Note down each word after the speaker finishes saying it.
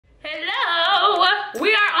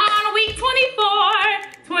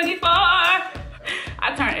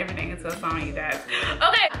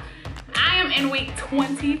am in week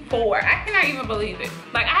 24. I cannot even believe it.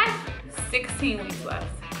 Like, I have 16 weeks left.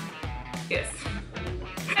 Yes.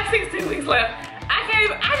 I have 16 weeks left.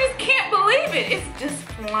 I just can't believe it. It's just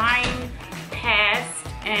flying past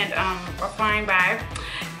and or flying by.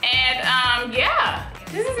 And yeah,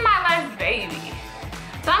 this is my last baby.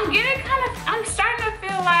 So I'm starting to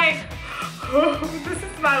feel like, oh, this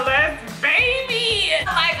is my last baby.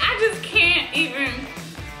 Like, I just can't even,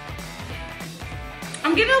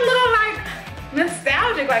 I'm getting a little like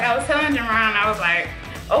nostalgic. Like, I was telling Jamron, I was like,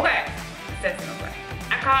 okay, that's okay.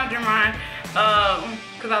 I called Jamron,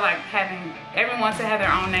 cause I like having everyone to have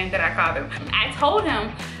their own name that I call them. I told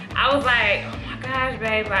him, I was like, oh my gosh,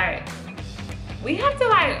 babe, like, we have to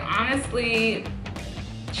like honestly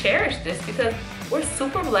cherish this because we're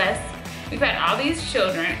super blessed. We've had all these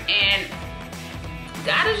children and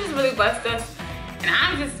God has just really blessed us. And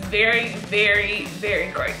I'm just very, very,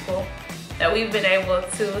 very grateful that we've been able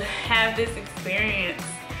to have this experience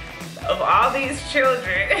of all these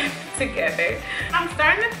children together. I'm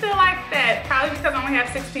starting to feel like that, probably because I only have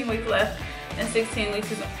 16 weeks left, and 16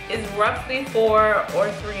 weeks is roughly 4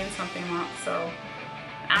 or 3 and something months. So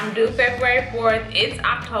I'm due February 4th, it's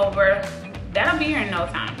October. That'll be here in no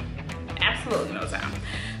time, absolutely no time.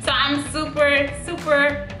 So I'm super,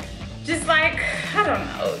 super, just like, I don't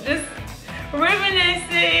know, just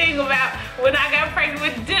reminiscing about when I got pregnant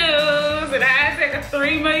with dudes and I had to take a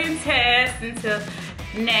 3 million tests until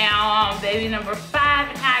now, baby number 5,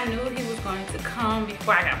 and I knew he was going to come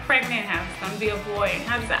before I got pregnant, how it's going to be a boy, and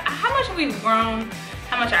how much we've grown,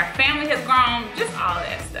 how much our family has grown, just all of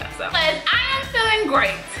that stuff. So, but I am feeling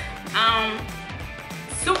great.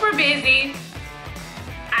 Super busy.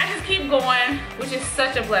 I just keep going, which is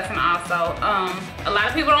such a blessing also. A lot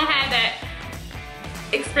of people don't have that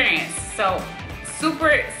experience, so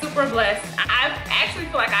super, super blessed. I actually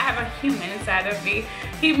feel like I have a human inside of me.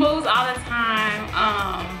 He moves all the time.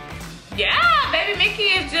 Yeah, baby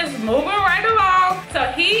Mickey is just moving right along.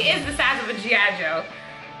 So he is the size of a G.I. Joe.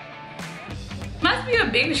 Must be a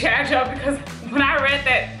big G.I. Joe because when I read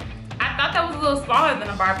that, I thought that was a little smaller than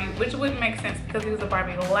a Barbie, which wouldn't make sense because he was a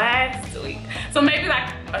Barbie last week. So maybe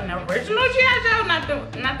like an original G.I.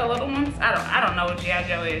 Joe, not the little ones. I don't know what G.I.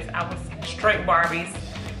 Joe is. I was straight Barbies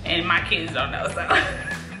and my kids don't know, so.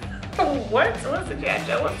 What's a G.I.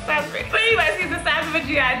 Joe? What's the size of it? But anyways, he's the size of a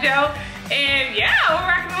G.I. Joe. And yeah, we're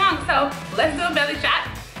rocking along. So let's do a belly shot.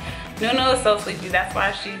 Nunu is so sleepy. That's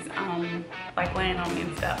why she's like laying on me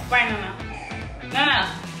and stuff. Right, Nunu? No.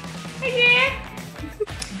 Hey, yeah.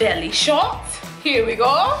 Belly shot. Here we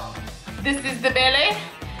go. This is the belly.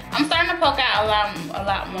 I'm starting to poke out a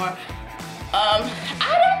lot more.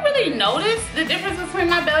 I don't really notice the difference between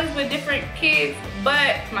my bellies with different kids,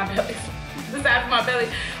 but my bellies, the size of my belly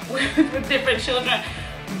with different children.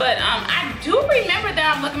 But I do remember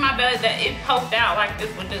that I'm looking at my belly that it poked out like this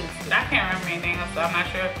would do. I can't remember anything else, so I'm not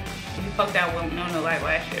sure if it poked out with Nunu like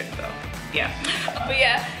last year. So yeah, but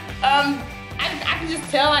yeah, I can just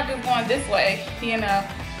tell like it's going this way, you know.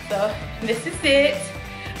 So this is it,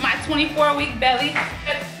 my 24-week belly.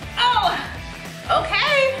 Oh,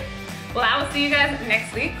 okay. Well, I will see you guys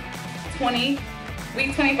next week,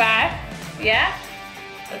 week 25. Yeah.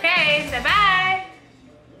 Okay, say bye.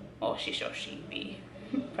 Oh, she's so sheepy.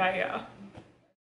 Bye, y'all.